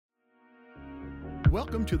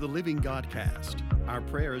Welcome to the Living Godcast. Our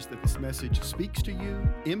prayer is that this message speaks to you,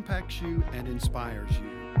 impacts you, and inspires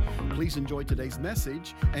you. Please enjoy today's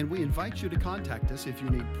message, and we invite you to contact us if you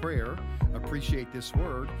need prayer, appreciate this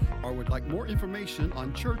word, or would like more information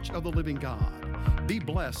on Church of the Living God. Be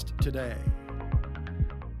blessed today.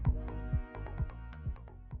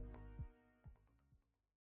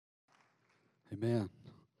 Amen.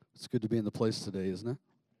 It's good to be in the place today, isn't it?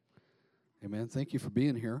 Amen. Thank you for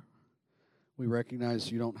being here. We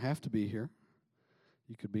recognize you don't have to be here.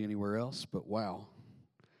 You could be anywhere else, but wow.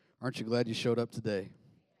 Aren't you glad you showed up today?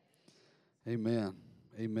 Amen.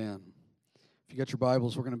 Amen. If you got your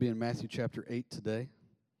Bibles, we're going to be in Matthew chapter 8 today.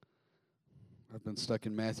 I've been stuck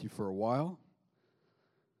in Matthew for a while,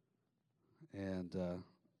 and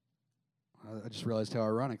I just realized how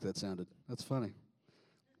ironic that sounded. That's funny,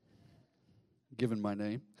 given my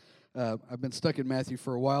name. I've been stuck in Matthew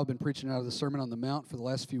for a while, been preaching out of the Sermon on the Mount for the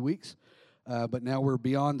last few weeks, but now we're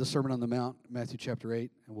beyond the Sermon on the Mount, Matthew chapter 8,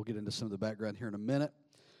 and we'll get into some of the background here in a minute.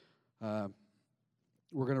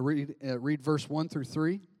 We're going to read verse 1 through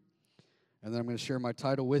 3, and then I'm going to share my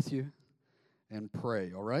title with you and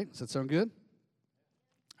pray, all right? Does that sound good?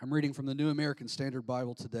 I'm reading from the New American Standard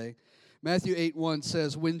Bible today. Matthew 8:1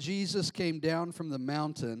 says, "When Jesus came down from the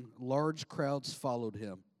mountain, large crowds followed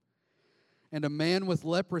him. And a man with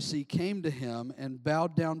leprosy came to him and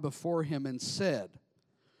bowed down before him and said,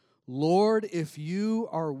 'Lord, if you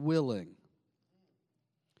are willing,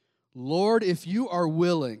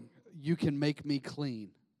 you can make me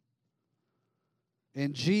clean.'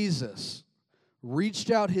 And Jesus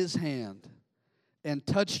reached out his hand and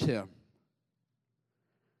touched him,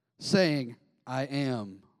 saying, 'I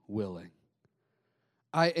am willing.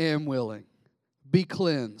 I am willing. Be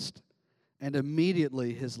cleansed.' And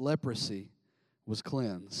immediately his leprosy was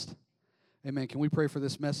cleansed." Amen. Can we pray for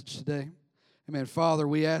this message today? Amen. Father,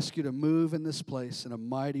 we ask you to move in this place in a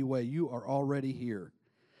mighty way. You are already here.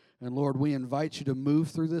 And Lord, we invite you to move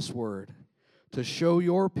through this word to show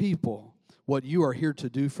your people what you are here to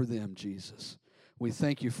do for them, Jesus. We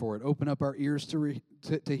thank you for it. Open up our ears to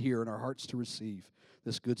hear and our hearts to receive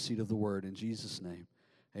this good seed of the word. In Jesus' name,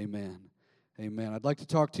 amen. Amen. I'd like to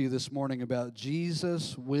talk to you this morning about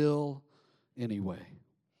Jesus will anyway.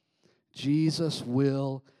 Jesus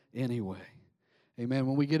will anyway. Amen.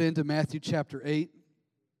 When we get into Matthew chapter 8,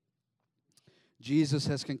 Jesus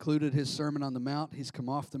has concluded his Sermon on the Mount. He's come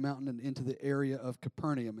off the mountain and into the area of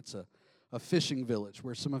Capernaum. It's a fishing village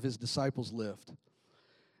where some of his disciples lived.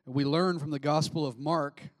 And we learn from the Gospel of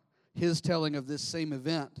Mark, his telling of this same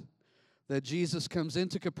event, that Jesus comes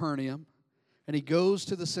into Capernaum and he goes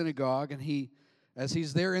to the synagogue, and as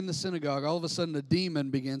he's there in the synagogue, all of a sudden a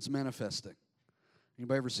demon begins manifesting.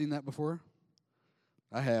 Anybody ever seen that before?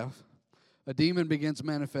 I have. A demon begins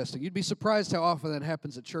manifesting. You'd be surprised how often that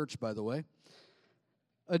happens at church, by the way.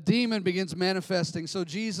 A demon begins manifesting, so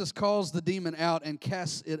Jesus calls the demon out and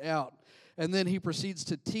casts it out. And then he proceeds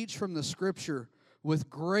to teach from the Scripture with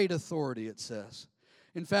great authority, it says.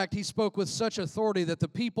 In fact, he spoke with such authority that the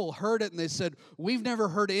people heard it and they said, "We've never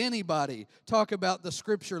heard anybody talk about the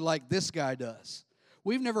Scripture like this guy does.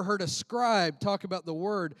 We've never heard a scribe talk about the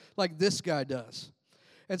Word like this guy does."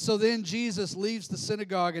 And so then Jesus leaves the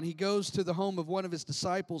synagogue and he goes to the home of one of his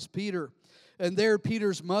disciples, Peter. And there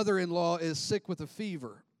Peter's mother-in-law is sick with a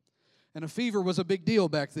fever. And a fever was a big deal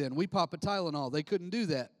back then. We pop a Tylenol. They couldn't do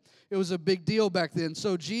that. It was a big deal back then.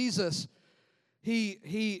 So Jesus,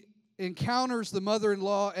 he encounters the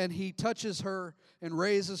mother-in-law and he touches her and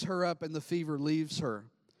raises her up, and the fever leaves her.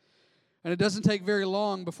 And it doesn't take very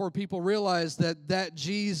long before people realize that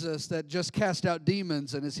Jesus that just cast out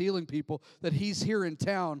demons and is healing people, that he's here in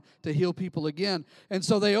town to heal people again. And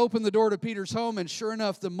so they open the door to Peter's home, and sure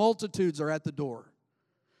enough, the multitudes are at the door.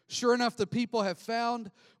 Sure enough, the people have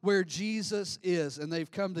found where Jesus is, and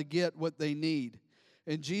they've come to get what they need.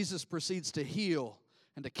 And Jesus proceeds to heal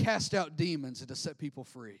and to cast out demons and to set people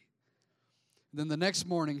free. And then the next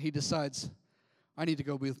morning, he decides, "I need to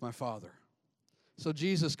go be with my Father." So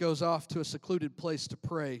Jesus goes off to a secluded place to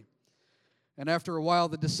pray. And after a while,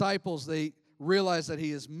 the disciples, they realize that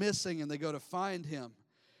he is missing, and they go to find him.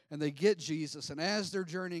 And they get Jesus. And as they're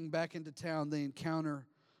journeying back into town, they encounter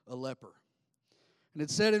a leper. And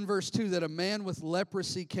it said in verse 2 that a man with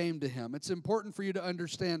leprosy came to him. It's important for you to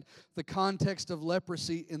understand the context of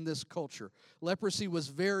leprosy in this culture. Leprosy was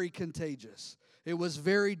very contagious. It was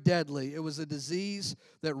very deadly. It was a disease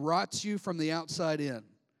that rots you from the outside in.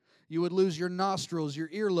 You would lose your nostrils, your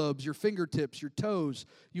earlobes, your fingertips, your toes.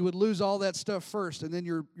 You would lose all that stuff first, and then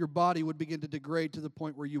your body would begin to degrade to the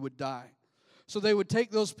point where you would die. So they would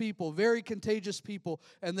take those people, very contagious people,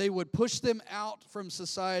 and they would push them out from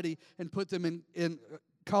society and put them in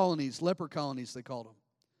colonies, leper colonies they called them.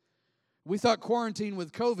 We thought quarantine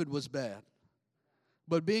with COVID was bad,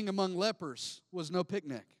 but being among lepers was no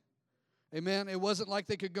picnic. Amen? It wasn't like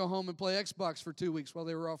they could go home and play Xbox for 2 weeks while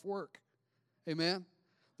they were off work. Amen?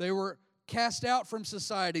 They were cast out from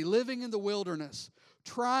society, living in the wilderness,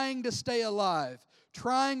 trying to stay alive,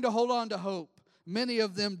 trying to hold on to hope. Many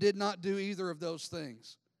of them did not do either of those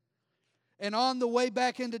things. And on the way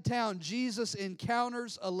back into town, Jesus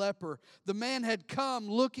encounters a leper. The man had come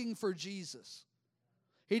looking for Jesus.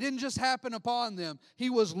 He didn't just happen upon them. He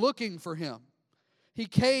was looking for him. He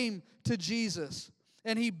came to Jesus,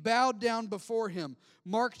 and he bowed down before him.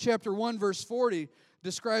 Mark chapter 1, verse 40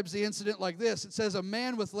 describes the incident like this. It says, a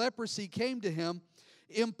man with leprosy came to him,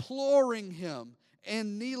 imploring him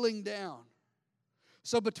and kneeling down.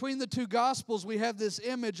 So between the two Gospels, we have this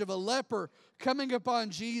image of a leper coming upon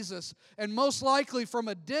Jesus. And most likely from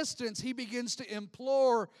a distance, he begins to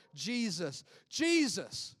implore Jesus.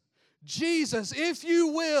 Jesus, Jesus, if you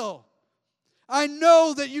will, I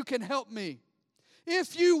know that you can help me.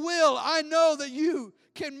 If you will, I know that you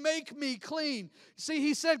can make me clean. See,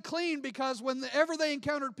 he said clean because whenever they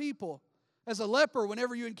encountered people, as a leper,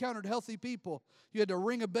 whenever you encountered healthy people, you had to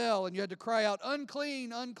ring a bell and you had to cry out,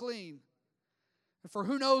 unclean, unclean. And for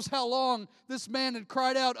who knows how long this man had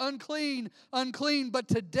cried out, unclean, unclean. But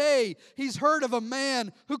today, he's heard of a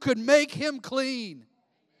man who could make him clean.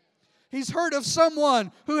 He's heard of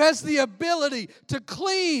someone who has the ability to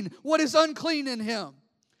clean what is unclean in him.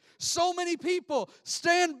 So many people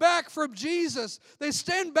stand back from Jesus. They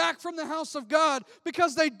stand back from the house of God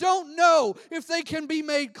because they don't know if they can be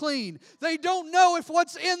made clean. They don't know if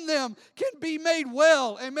what's in them can be made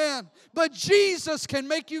well. Amen. But Jesus can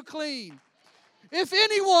make you clean. If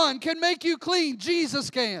anyone can make you clean,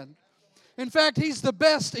 Jesus can. In fact, he's the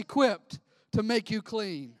best equipped to make you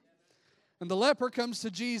clean. And the leper comes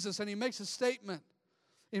to Jesus and he makes a statement.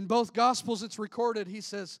 In both Gospels it's recorded. He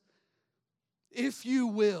says, if you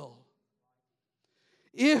will,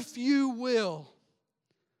 you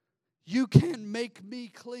can make me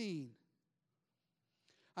clean.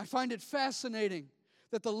 I find it fascinating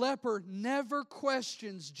that the leper never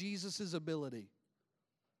questions Jesus' ability.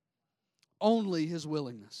 Only his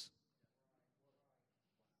willingness.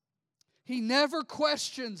 He never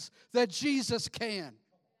questions that Jesus can.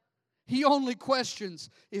 He only questions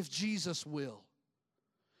if Jesus will.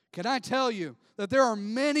 Can I tell you that there are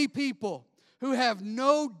many people who have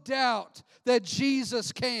no doubt that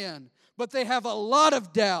Jesus can, but they have a lot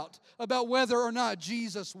of doubt about whether or not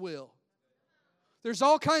Jesus will. There's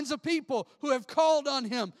all kinds of people who have called on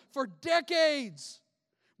him for decades,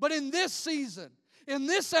 but in this season, in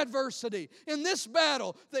this adversity, in this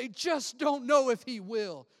battle, they just don't know if he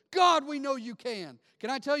will. God, we know you can.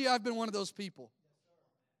 Can I tell you, I've been one of those people.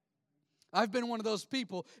 I've been one of those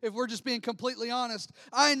people, if we're just being completely honest.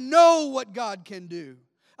 I know what God can do.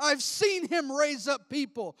 I've seen him raise up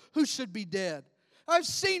people who should be dead. I've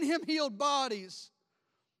seen him heal bodies.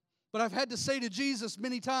 But I've had to say to Jesus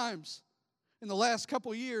many times in the last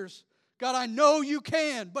couple years, God, I know you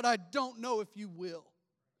can, but I don't know if you will.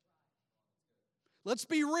 Let's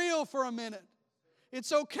be real for a minute.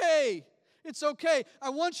 It's okay. It's okay. I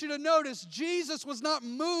want you to notice Jesus was not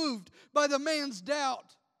moved by the man's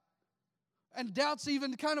doubt. And doubt's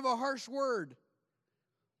even kind of a harsh word.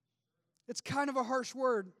 It's kind of a harsh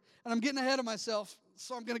word. And I'm getting ahead of myself,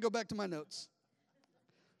 so I'm going to go back to my notes.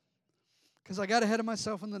 Because I got ahead of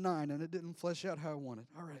myself in the 9, and it didn't flesh out how I wanted.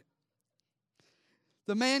 All right.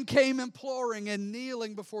 The man came imploring and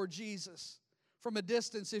kneeling before Jesus. From a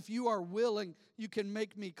distance, if you are willing, you can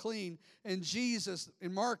make me clean. And Jesus,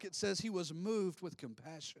 in Mark it says he was moved with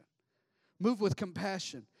compassion. Moved with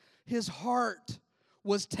compassion. His heart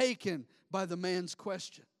was taken by the man's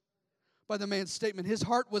question, by the man's statement. His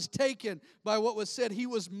heart was taken by what was said. He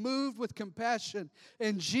was moved with compassion.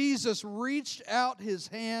 And Jesus reached out his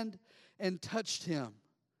hand and touched him.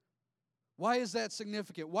 Why is that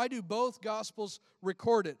significant? Why do both Gospels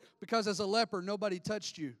record it? Because as a leper, nobody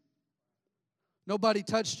touched you. Nobody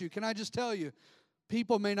touched you. Can I just tell you,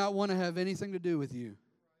 people may not want to have anything to do with you.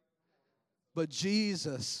 But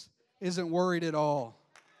Jesus isn't worried at all.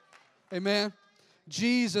 Amen?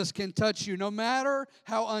 Jesus can touch you no matter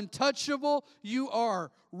how untouchable you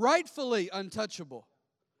are. Rightfully untouchable.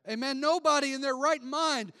 Amen? Nobody in their right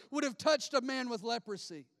mind would have touched a man with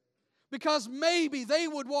leprosy. Because maybe they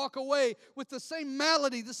would walk away with the same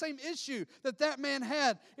malady, the same issue that man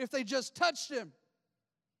had if they just touched him.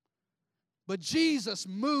 But Jesus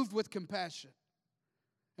moved with compassion.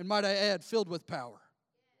 And might I add, filled with power.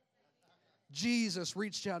 Jesus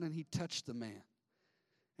reached out and he touched the man.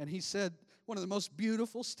 And he said one of the most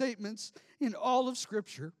beautiful statements in all of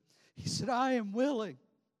Scripture. He said, I am willing.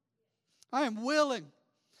 I am willing.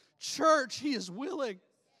 Church, He is willing.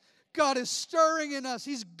 God is stirring in us.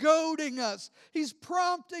 He's goading us. He's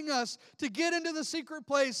prompting us to get into the secret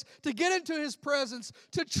place, to get into His presence,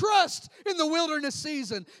 to trust in the wilderness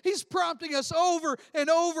season. He's prompting us over and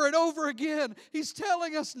over and over again. He's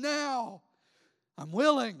telling us now, I'm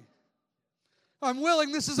willing. I'm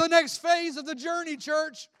willing. This is the next phase of the journey,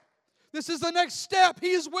 church. This is the next step.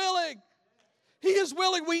 He is willing. He is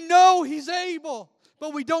willing. We know He's able,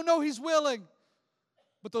 but we don't know He's willing.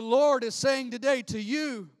 But the Lord is saying today to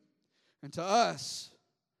you and to us,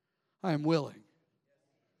 I am willing.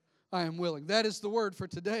 I am willing. That is the word for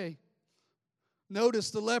today.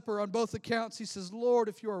 Notice the leper on both accounts. He says, Lord,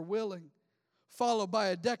 if you are willing, followed by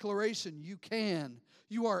a declaration, you can.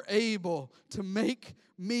 You are able to make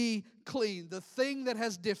me clean. The thing that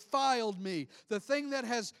has defiled me, the thing that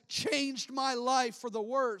has changed my life for the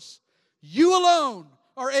worse, you alone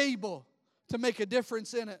are able to make a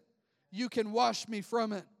difference in it. You can wash me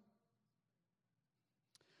from it.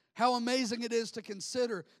 How amazing it is to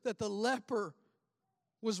consider that the leper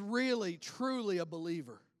was really, truly a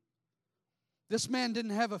believer. This man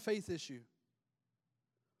didn't have a faith issue.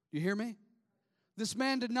 You hear me? This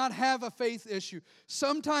man did not have a faith issue.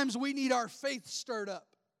 Sometimes we need our faith stirred up.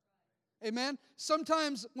 Amen?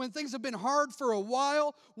 Sometimes when things have been hard for a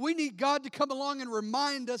while, we need God to come along and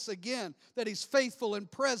remind us again that He's faithful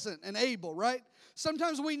and present and able, right?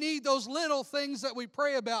 Sometimes we need those little things that we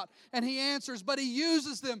pray about, and He answers, but He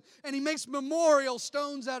uses them, and He makes memorial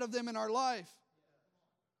stones out of them in our life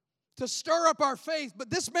to stir up our faith.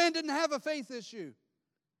 But this man didn't have a faith issue.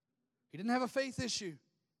 He didn't have a faith issue.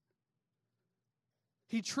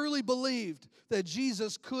 He truly believed that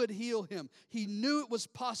Jesus could heal him. He knew it was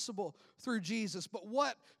possible through Jesus. But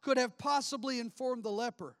what could have possibly informed the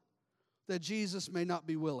leper that Jesus may not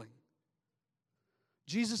be willing?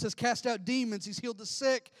 Jesus has cast out demons. He's healed the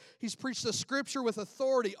sick. He's preached the Scripture with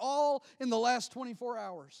authority, all in the last 24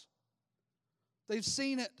 hours. They've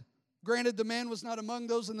seen it. Granted, the man was not among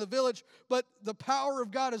those in the village, but the power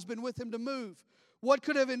of God has been with him to move. What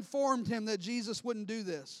could have informed him that Jesus wouldn't do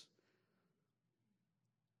this?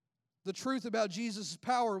 The truth about Jesus'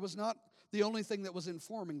 power was not the only thing that was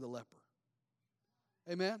informing the leper.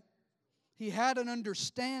 Amen? He had an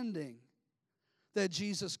understanding that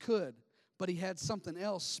Jesus could, but he had something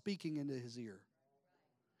else speaking into his ear.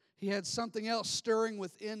 He had something else stirring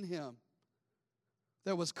within him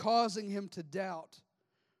that was causing him to doubt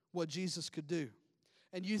what Jesus could do.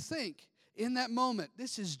 And you think, in that moment,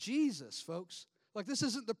 this is Jesus, folks. Like, this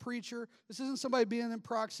isn't the preacher. This isn't somebody being in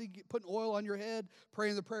proxy, putting oil on your head,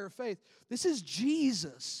 praying the prayer of faith. This is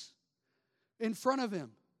Jesus in front of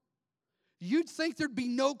him. You'd think there'd be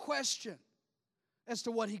no question as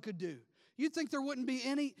to what he could do. You'd think there wouldn't be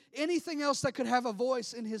anything else that could have a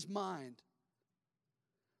voice in his mind.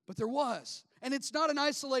 But there was. And it's not an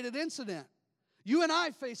isolated incident. You and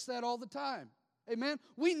I face that all the time. Amen?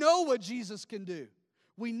 We know what Jesus can do.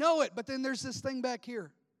 We know it, but then there's this thing back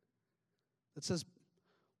here that says,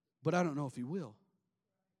 but I don't know if he will.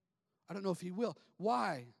 I don't know if he will.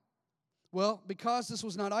 Why? Well, because this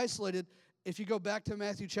was not isolated, if you go back to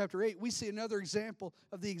Matthew chapter 8, we see another example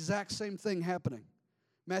of the exact same thing happening.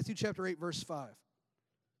 Matthew chapter 8, verse 5.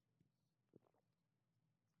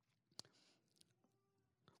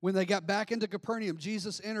 When they got back into Capernaum,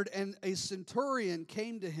 Jesus entered, and a centurion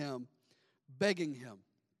came to him, begging him.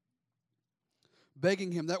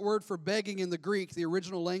 Begging him. That word for begging in the Greek, the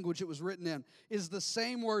original language it was written in, is the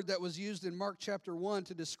same word that was used in Mark chapter 1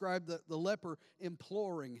 to describe the leper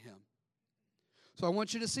imploring him. So I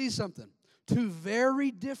want you to see something. Two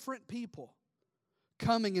very different people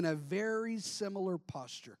coming in a very similar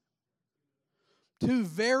posture. Two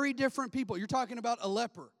very different people. You're talking about a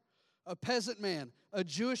leper, a peasant man, a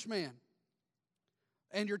Jewish man.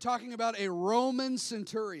 And you're talking about a Roman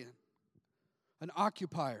centurion, an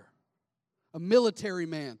occupier, a military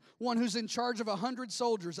man, one who's in charge of 100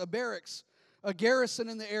 soldiers, a barracks, a garrison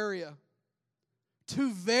in the area.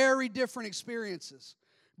 Two very different experiences,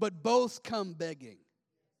 but both come begging.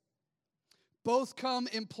 Both come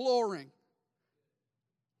imploring.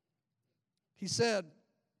 He said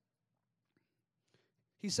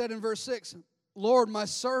in verse 6, Lord, my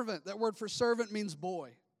servant, that word for servant means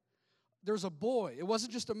boy. There's a boy. It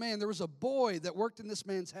wasn't just a man. There was a boy that worked in this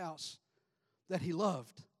man's house that he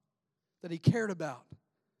loved, that he cared about.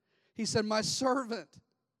 He said, my servant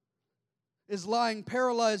is lying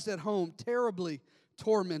paralyzed at home, terribly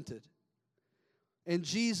tormented. And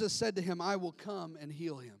Jesus said to him, I will come and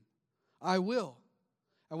heal him. I will.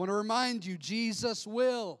 I want to remind you, Jesus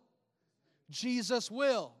will. Jesus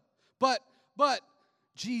will. But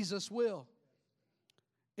Jesus will.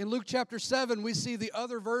 In Luke chapter 7, we see the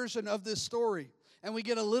other version of this story, and we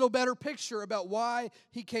get a little better picture about why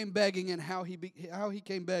he came begging and how he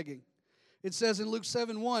came begging. It says in Luke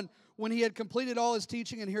 7:1, when he had completed all his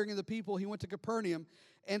teaching and hearing of the people, he went to Capernaum,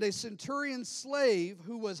 and a centurion's slave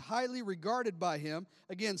who was highly regarded by him,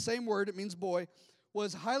 again, same word, it means boy,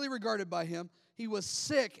 was highly regarded by him. He was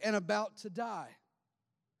sick and about to die.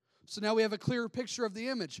 So now we have a clearer picture of the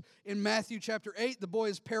image. In Matthew chapter 8, the boy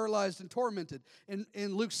is paralyzed and tormented.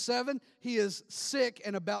 In Luke 7, he is sick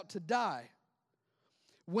and about to die.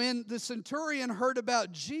 When the centurion heard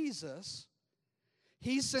about Jesus,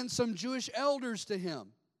 he sent some Jewish elders to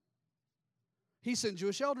him. He sent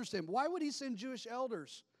Jewish elders to him. Why would he send Jewish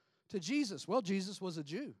elders to Jesus? Well, Jesus was a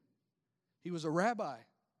Jew. He was a rabbi.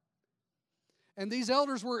 And these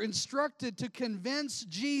elders were instructed to convince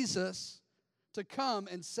Jesus to come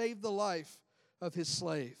and save the life of his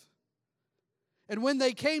slave. And when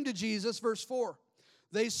they came to Jesus, verse 4,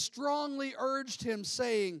 they strongly urged him,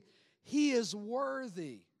 saying, "He is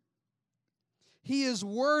worthy. He is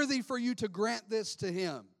worthy for you to grant this to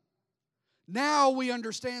him." Now we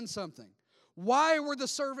understand something. Why were the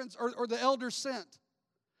servants or the elders sent?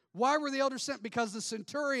 Why were the elders sent? Because the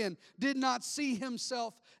centurion did not see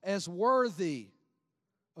himself as worthy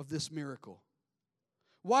of this miracle.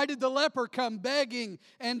 Why did the leper come begging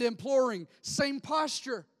and imploring? Same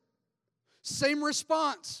posture, same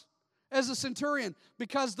response as the centurion,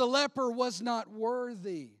 because the leper was not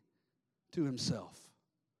worthy to himself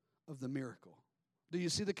of the miracle. Do you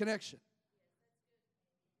see the connection?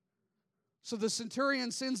 So the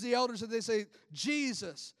centurion sends the elders and they say,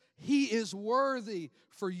 "Jesus, he is worthy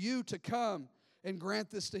for you to come and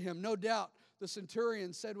grant this to him." No doubt the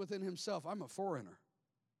centurion said within himself, "I'm a foreigner."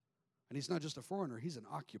 And he's not just a foreigner, he's an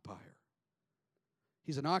occupier.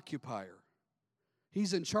 He's an occupier.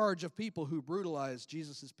 He's in charge of people who brutalize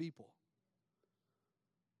Jesus' people.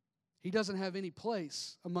 He doesn't have any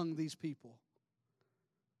place among these people.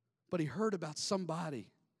 But he heard about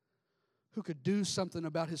somebody who could do something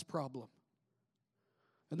about his problem.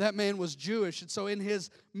 And that man was Jewish. And so in his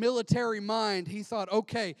military mind, he thought,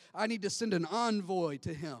 okay, I need to send an envoy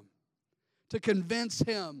to him to convince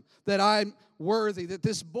him that I'm worthy, that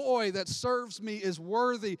this boy that serves me is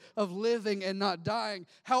worthy of living and not dying.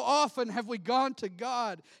 How often have we gone to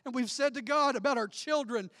God and we've said to God about our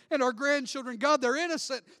children and our grandchildren, "God, they're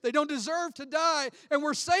innocent. They don't deserve to die." And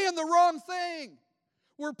we're saying the wrong thing.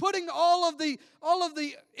 We're putting all of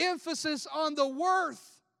the emphasis on the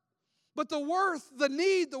worth. But the worth, the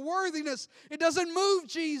need, the worthiness, it doesn't move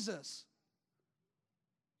Jesus.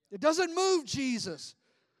 It doesn't move Jesus.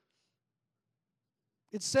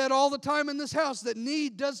 It's said all the time in this house that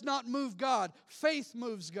need does not move God. Faith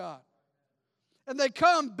moves God. And they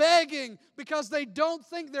come begging because they don't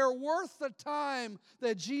think they're worth the time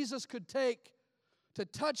that Jesus could take to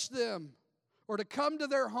touch them or to come to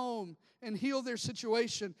their home and heal their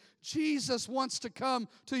situation. Jesus wants to come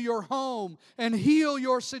to your home and heal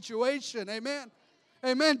your situation. Amen.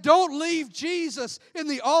 Amen. Don't leave Jesus in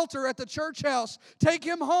the altar at the church house. Take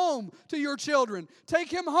him home to your children.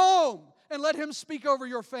 Take him home and let him speak over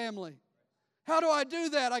your family. How do I do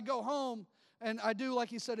that? I go home and I do like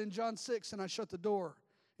he said in John 6, and I shut the door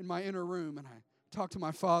in my inner room and I talk to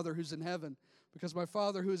my Father who's in heaven, because my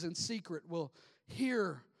Father who is in secret will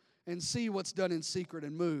hear and see what's done in secret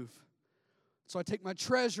and move. So I take my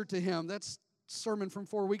treasure to him. That's a sermon from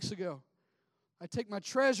 4 weeks ago. I take my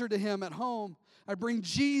treasure to him at home. I bring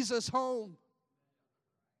Jesus home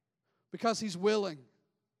because he's willing.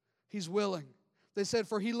 He's willing. They said,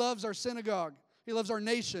 "For he loves our synagogue. He loves our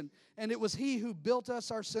nation. And it was he who built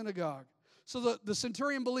us our synagogue." So the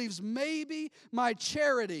centurion believes maybe my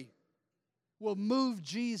charity will move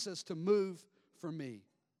Jesus to move for me.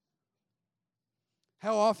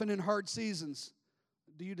 How often in hard seasons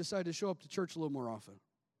do you decide to show up to church a little more often?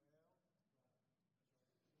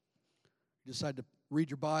 You decide to read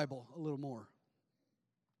your Bible a little more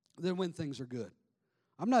than when things are good.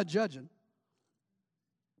 I'm not judging.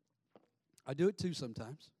 I do it too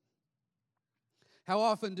sometimes. How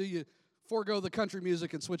often do you forego the country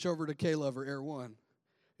music and switch over to K-Love or Air One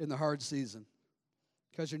in the hard season?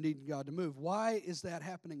 Because you're needing God to move. Why is that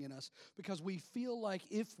happening in us? Because we feel like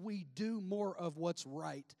if we do more of what's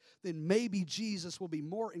right, then maybe Jesus will be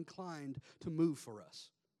more inclined to move for us.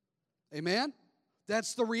 Amen?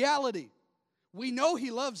 That's the reality. We know he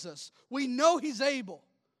loves us. We know he's able.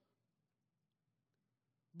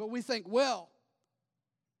 But we think, well,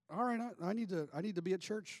 all right, I need to be at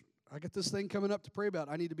church. I got this thing coming up to pray about.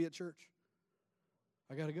 I need to be at church.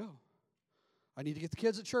 I got to go. I need to get the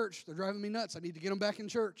kids at church. They're driving me nuts. I need to get them back in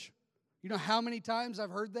church. You know how many times I've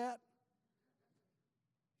heard that?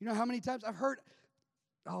 You know how many times I've heard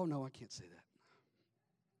Oh, no, I can't say that.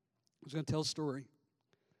 I was going to tell a story.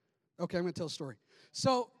 Okay, I'm going to tell a story.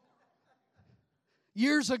 So,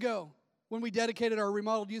 years ago, when we dedicated our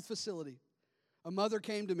remodeled youth facility, a mother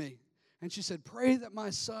came to me, and she said, pray that my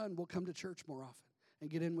son will come to church more often and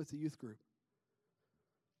get in with the youth group.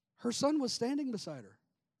 Her son was standing beside her.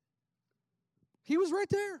 He was right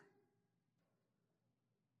there.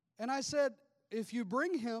 And I said, if you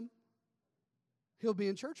bring him, he'll be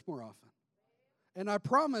in church more often. And I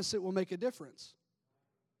promise it will make a difference.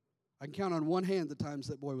 I can count on one hand the times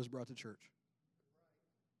that boy was brought to church.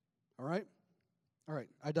 All right? All right,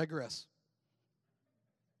 I digress.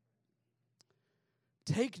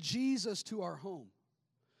 Take Jesus to our home.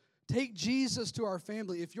 Take Jesus to our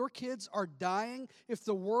family. If your kids are dying, if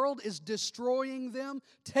the world is destroying them,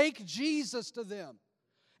 take Jesus to them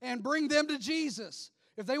and bring them to Jesus.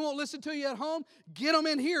 If they won't listen to you at home, get them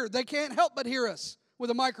in here. They can't help but hear us with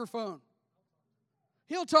a microphone.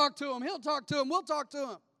 He'll talk to them. He'll talk to them. We'll talk to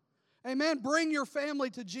them. Amen. Bring your family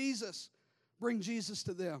to Jesus. Bring Jesus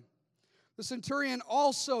to them. The centurion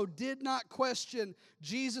also did not question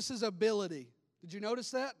Jesus' ability. Did you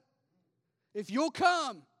notice that? If you'll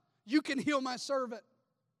come, you can heal my servant.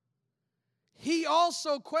 He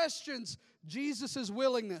also questions Jesus'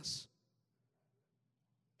 willingness.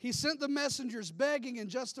 He sent the messengers begging and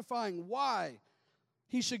justifying why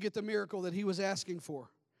he should get the miracle that he was asking for.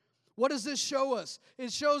 What does this show us?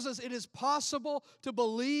 It shows us it is possible to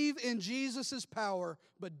believe in Jesus' power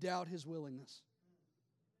but doubt his willingness.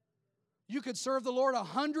 You could serve the Lord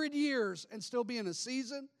 100 years and still be in a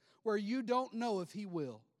season where you don't know if he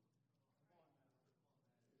will.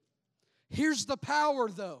 Here's the power,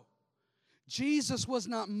 though. Jesus was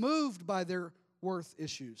not moved by their worth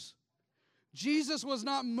issues. Jesus was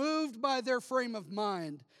not moved by their frame of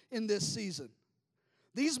mind in this season.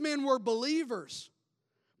 These men were believers,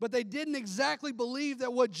 but they didn't exactly believe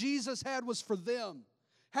that what Jesus had was for them.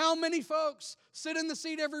 How many folks sit in the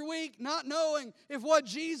seat every week not knowing if what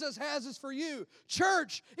Jesus has is for you?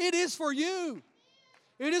 Church, it is for you.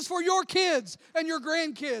 It is for your kids and your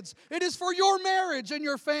grandkids. It is for your marriage and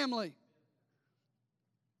your family.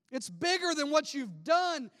 It's bigger than what you've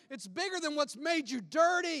done. It's bigger than what's made you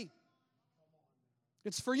dirty.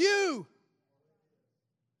 It's for you.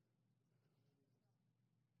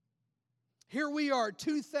 Here we are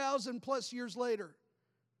 2,000 plus years later.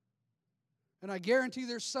 And I guarantee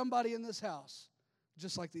there's somebody in this house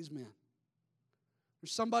just like these men.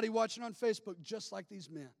 There's somebody watching on Facebook just like these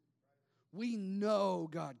men. We know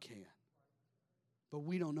God can, but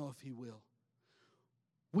we don't know if he will.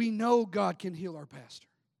 We know God can heal our pastor,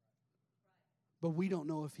 but we don't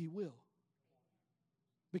know if he will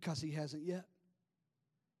because he hasn't yet.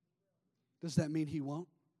 Does that mean he won't?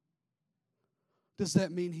 Does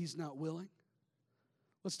that mean he's not willing?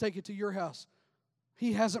 Let's take it to your house.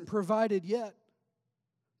 He hasn't provided yet.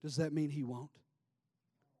 Does that mean he won't?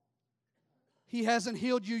 He hasn't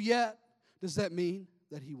healed you yet. Does that mean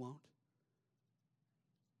that he won't?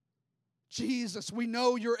 Jesus, we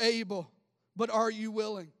know you're able, but are you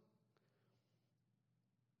willing?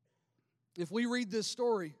 If we read this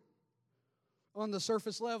story on the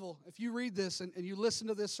surface level, if you read this and you listen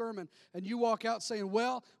to this sermon and you walk out saying,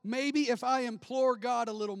 well, maybe if I implore God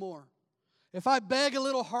a little more, if I beg a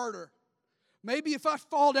little harder, maybe if I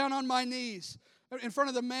fall down on my knees in front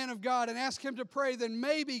of the man of God and ask him to pray, then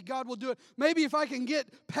maybe God will do it. Maybe if I can get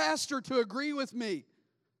pastor to agree with me,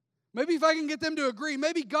 maybe if I can get them to agree,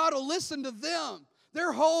 maybe God will listen to them.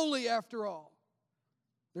 They're holy after all.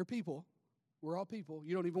 They're people. We're all people.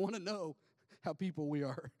 You don't even want to know how people we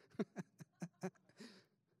are.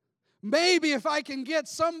 Maybe if I can get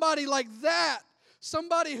somebody like that,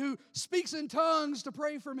 somebody who speaks in tongues to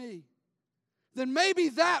pray for me, then maybe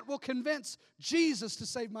that will convince Jesus to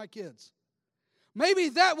save my kids. Maybe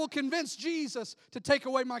that will convince Jesus to take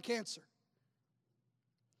away my cancer.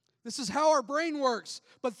 This is how our brain works.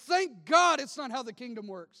 But thank God it's not how the kingdom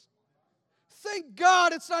works. Thank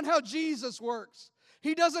God it's not how Jesus works.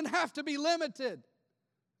 He doesn't have to be limited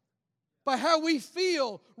by how we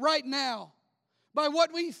feel right now, by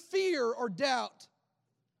what we fear or doubt.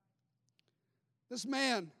 This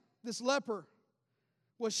man, this leper,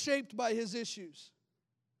 was shaped by his issues.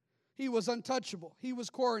 He was untouchable. He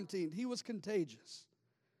was quarantined. He was contagious.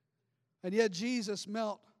 And yet Jesus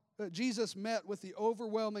met with the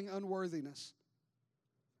overwhelming unworthiness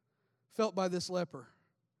felt by this leper.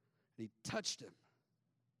 He touched him.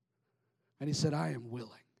 And he said, I am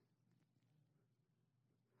willing.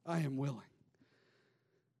 I am willing.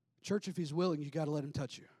 Church, if he's willing, you got to let him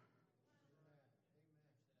touch you.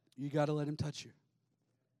 You got to let him touch you.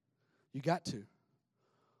 You got to.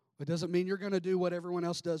 It doesn't mean you're going to do what everyone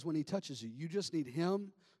else does when He touches you. You just need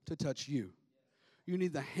Him to touch you. You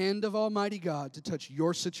need the hand of Almighty God to touch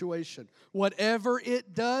your situation. Whatever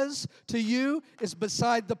it does to you is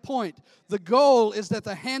beside the point. The goal is that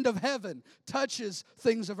the hand of heaven touches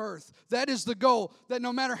things of earth. That is the goal. That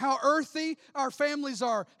no matter how earthy our families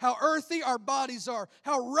are, how earthy our bodies are,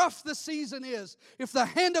 how rough the season is, if the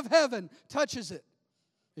hand of heaven touches it,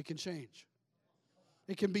 it can change.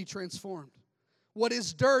 It can be transformed. What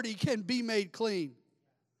is dirty can be made clean.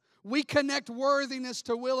 We connect worthiness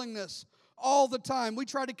to willingness all the time. We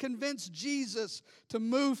try to convince Jesus to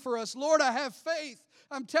move for us. Lord, I have faith.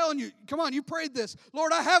 I'm telling you, come on, you prayed this.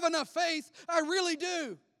 Lord, I have enough faith. I really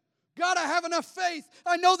do. God, I have enough faith.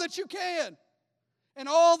 I know that you can. And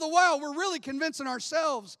all the while, we're really convincing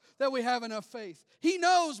ourselves that we have enough faith. He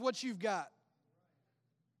knows what you've got.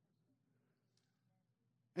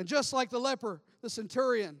 And just like the leper, the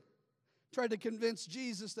centurion tried to convince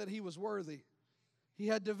Jesus that he was worthy. He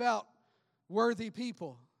had devout, worthy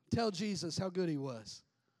people tell Jesus how good he was.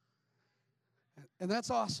 And that's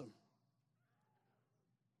awesome.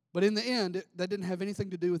 But in the end, that didn't have anything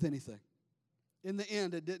to do with anything. In the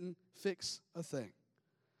end, it didn't fix a thing.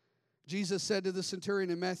 Jesus said to the centurion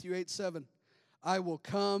in Matthew 8:7, I will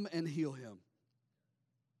come and heal him.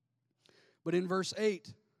 But in verse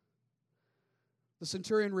 8, the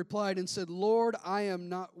centurion replied and said, Lord, I am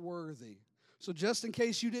not worthy. So just in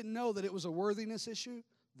case you didn't know that it was a worthiness issue,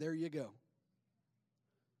 there you go.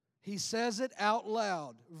 He says it out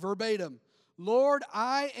loud, verbatim. Lord,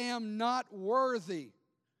 I am not worthy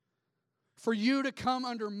for you to come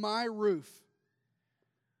under my roof.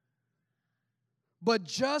 But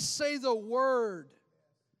just say the word,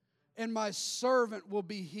 and my servant will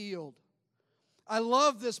be healed. I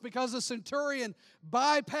love this because the centurion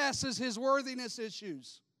bypasses his worthiness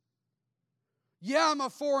issues. Yeah, I'm a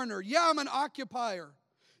foreigner. Yeah, I'm an occupier.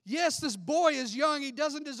 Yes, this boy is young. He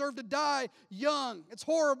doesn't deserve to die young. It's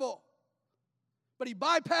horrible. But he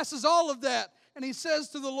bypasses all of that, and he says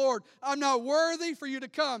to the Lord, I'm not worthy for you to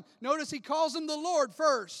come. Notice he calls him the Lord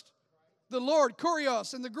first. The Lord,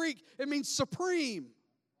 kurios, in the Greek, it means supreme.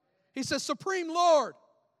 He says, Supreme Lord,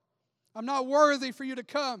 I'm not worthy for you to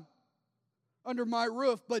come under my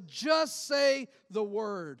roof, but just say the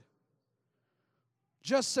word.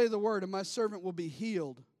 Just say the word, and my servant will be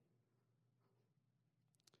healed.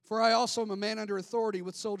 For I also am a man under authority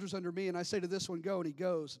with soldiers under me, and I say to this one, go, and he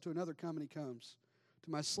goes. To another, come, and he comes.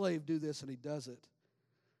 To my slave, do this, and he does it.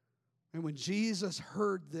 And when Jesus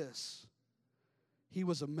heard this, he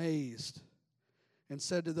was amazed and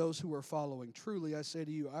said to those who were following, truly I say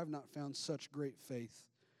to you, I have not found such great faith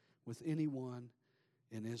with anyone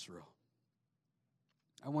in Israel.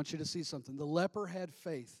 I want you to see something. The leper had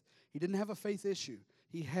faith. He didn't have a faith issue.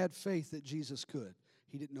 He had faith that Jesus could.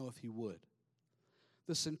 He didn't know if he would.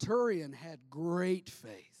 The centurion had great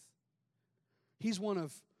faith. He's one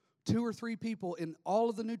of 2 or 3 people in all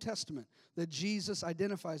of the New Testament that Jesus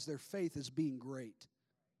identifies their faith as being great.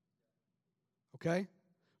 Okay?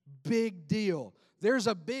 Big deal. There's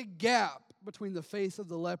a big gap between the faith of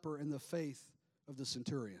the leper and the faith of the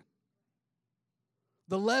centurion.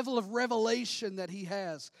 The level of revelation that he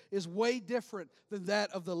has is way different than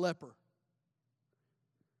that of the leper.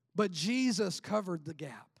 But Jesus covered the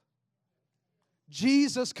gap.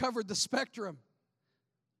 Jesus covered the spectrum.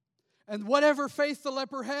 And whatever faith the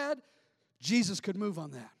leper had, Jesus could move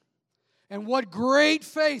on that. And what great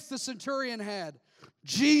faith the centurion had,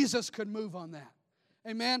 Jesus could move on that.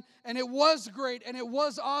 Amen? And it was great and it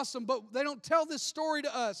was awesome, but they don't tell this story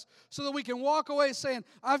to us so that we can walk away saying,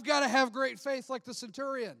 I've got to have great faith like the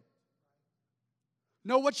centurion.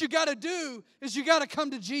 No, what you got to do is you got to come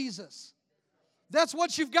to Jesus. That's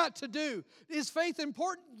what you've got to do. Is faith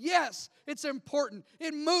important? Yes, it's important.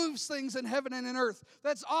 It moves things in heaven and in earth.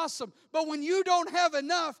 That's awesome. But when you don't have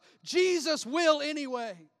enough, Jesus will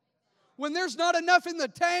anyway. When there's not enough in the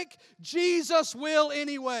tank, Jesus will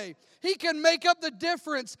anyway. He can make up the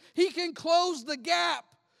difference. He can close the gap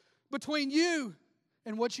between you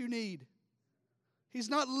and what you need. He's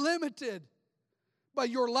not limited by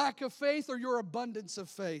your lack of faith or your abundance of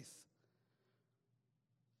faith.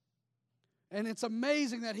 And it's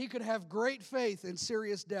amazing that he could have great faith and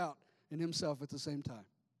serious doubt in himself at the same time.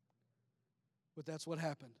 But that's what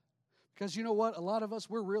happened. Because you know what? A lot of us,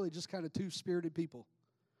 we're really just kind of two-spirited people.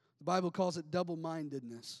 The Bible calls it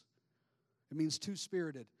double-mindedness. It means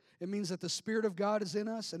two-spirited. It means that the Spirit of God is in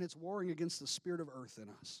us and it's warring against the spirit of earth in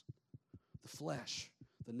us. The flesh,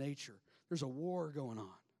 the nature. There's a war going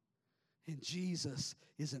on. And Jesus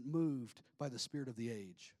isn't moved by the spirit of the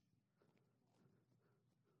age.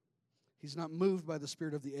 He's not moved by the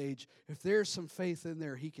spirit of the age. If there's some faith in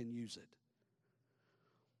there, he can use it.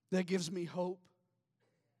 That gives me hope.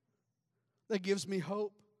 That gives me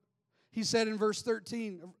hope. He said in verse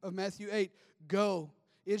 13 of Matthew 8, "Go,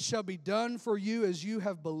 it shall be done for you as you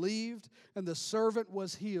have believed." And the servant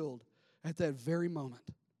was healed at that very moment.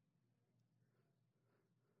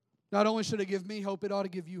 Not only should it give me hope, it ought to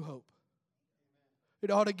give you hope.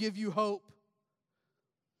 It ought to give you hope.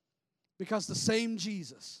 Because the same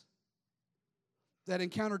Jesus that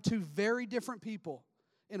encountered two very different people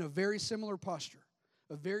in a very similar posture,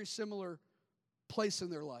 a very similar place in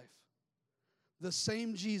their life, the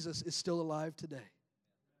same Jesus is still alive today.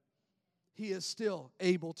 He is still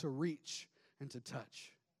able to reach and to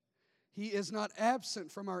touch. He is not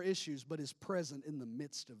absent from our issues, but is present in the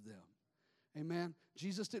midst of them. Amen?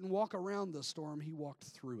 Jesus didn't walk around the storm, He walked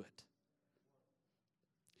through it.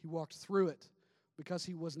 He walked through it because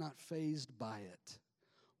He was not fazed by it.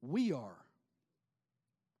 We are.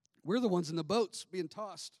 We're the ones in the boats being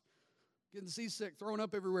tossed, getting seasick, thrown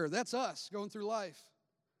up everywhere. That's us going through life.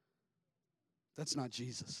 That's not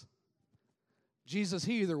Jesus. Jesus,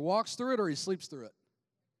 He either walks through it or He sleeps through it.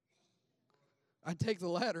 I'd take the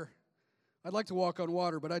latter. I'd like to walk on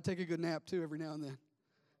water, but I'd take a good nap too every now and then.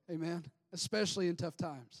 Amen? Especially in tough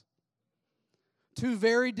times. Two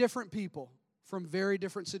very different people from very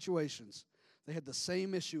different situations. They had the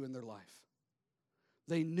same issue in their life.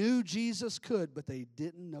 They knew Jesus could, but they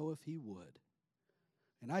didn't know if He would.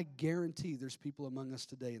 And I guarantee there's people among us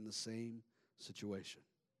today in the same situation.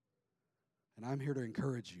 And I'm here to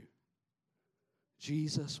encourage you.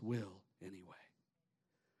 Jesus will anyway.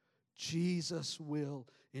 Jesus will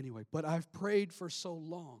anyway. But I've prayed for so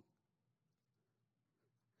long.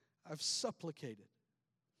 I've supplicated.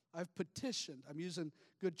 I've petitioned. I'm using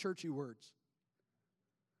good churchy words.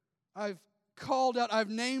 I've called out. I've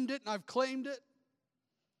named it and I've claimed it.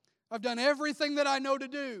 I've done everything that I know to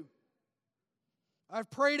do. I've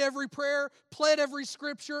prayed every prayer, pled every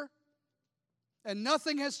scripture, and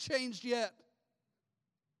nothing has changed yet.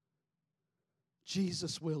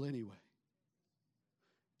 Jesus will anyway.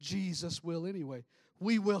 Jesus will anyway.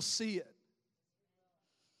 We will see it.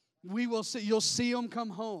 We will see. You'll see Him come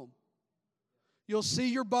home. You'll see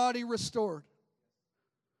your body restored.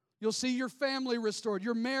 You'll see your family restored,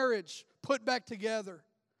 your marriage put back together.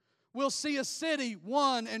 We'll see a city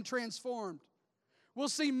won and transformed. We'll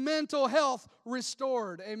see mental health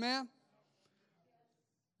restored. Amen?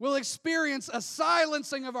 We'll experience a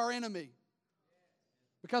silencing of our enemy.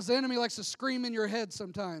 Because the enemy likes to scream in your head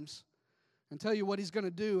sometimes and tell you what he's going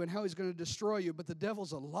to do and how he's going to destroy you. But the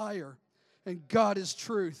devil's a liar, and God is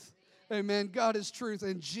truth. Amen. God is truth,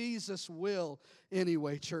 and Jesus will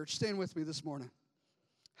anyway, church. Stand with me this morning.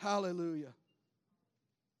 Hallelujah.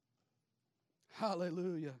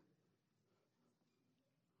 Hallelujah.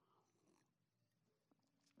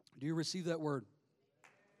 Do you receive that word?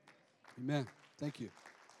 Amen. Thank you.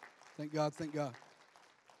 Thank God. Thank God.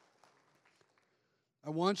 I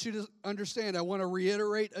want you to understand, I want to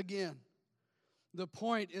reiterate again. The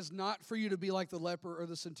point is not for you to be like the leper or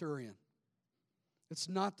the centurion. It's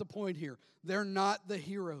not the point here. They're not the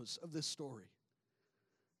heroes of this story.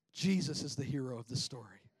 Jesus is the hero of this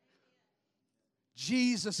story.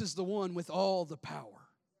 Jesus is the one with all the power.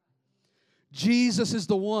 Jesus is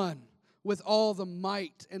the one with all the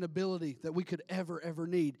might and ability that we could ever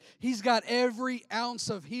need. He's got every ounce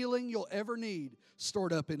of healing you'll ever need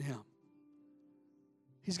stored up in Him.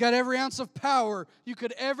 He's got every ounce of power you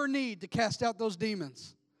could ever need to cast out those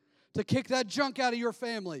demons, to kick that junk out of your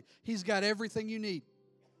family. He's got everything you need.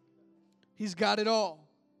 He's got it all.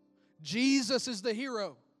 Jesus is the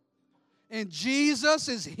hero. And Jesus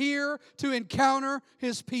is here to encounter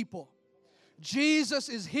His people. Jesus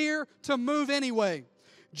is here to move anyway.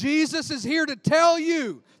 Jesus is here to tell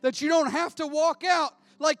you that you don't have to walk out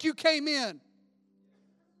like you came in.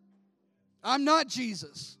 I'm not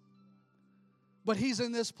Jesus, but He's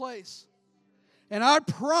in this place. And I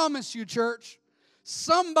promise you, church,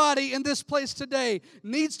 somebody in this place today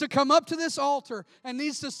needs to come up to this altar and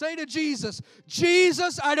needs to say to Jesus,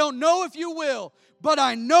 Jesus, I don't know if you will, but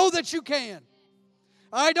I know that you can.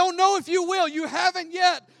 I don't know if you will. You haven't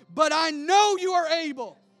yet, but I know you are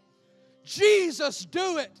able. Jesus,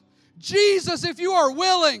 do it. Jesus, if you are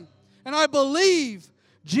willing, and I believe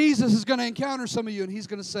Jesus is going to encounter some of you, and He's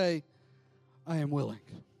going to say, I am willing.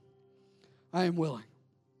 I am willing.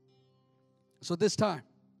 So this time,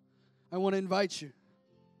 I want to invite you.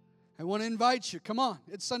 I want to invite you. Come on.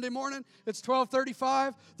 It's Sunday morning. It's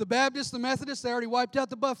 12:35. The Baptists, the Methodists, they already wiped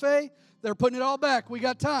out the buffet. They're putting it all back. We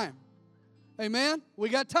got time. Amen? We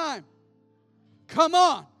got time. Come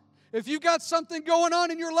on. If you've got something going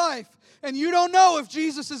on in your life and you don't know if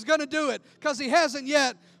Jesus is going to do it because He hasn't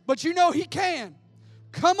yet, but you know He can,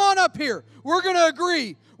 Come on up here. We're going to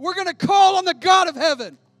agree. We're going to call on the God of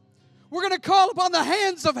heaven. We're going to call upon the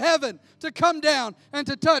hands of heaven to come down and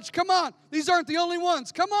to touch. Come on. These aren't the only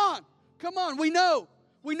ones. Come on. Come on. We know.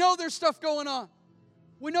 We know there's stuff going on.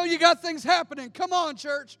 We know you got things happening. Come on,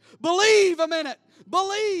 church. Believe a minute.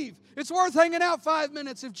 Believe. It's worth hanging out 5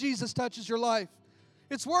 minutes if Jesus touches your life.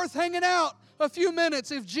 It's worth hanging out a few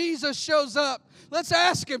minutes if Jesus shows up. Let's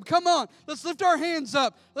ask Him. Come on. Let's lift our hands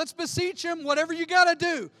up. Let's beseech Him. Whatever you got to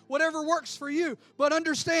do. Whatever works for you. But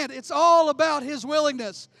understand, it's all about His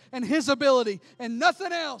willingness and His ability and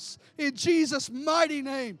nothing else. In Jesus' mighty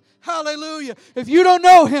name. Hallelujah. If you don't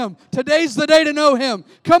know Him, today's the day to know Him.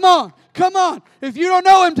 Come on. Come on. If you don't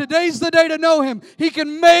know Him, today's the day to know Him. He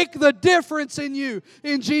can make the difference in you.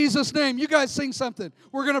 In Jesus' name. You guys sing something.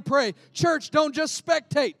 We're going to pray. Church, don't just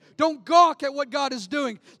spectate. Don't gawk at what God is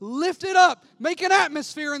doing. Lift it up. Make an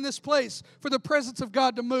atmosphere in this place for the presence of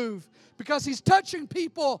God to move. Because He's touching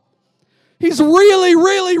people. He's really,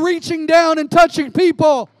 really reaching down and touching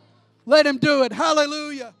people. Let Him do it.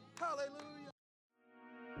 Hallelujah. Hallelujah.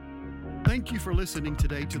 Thank you for listening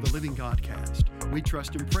today to the Living Godcast. We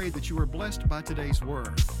trust and pray that you are blessed by today's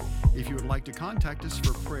word. If you would like to contact us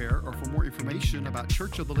for prayer or for more information about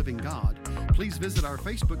Church of the Living God, please visit our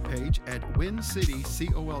Facebook page at Win City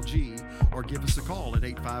COLG or give us a call at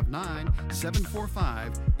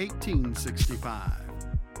 859-745-1865.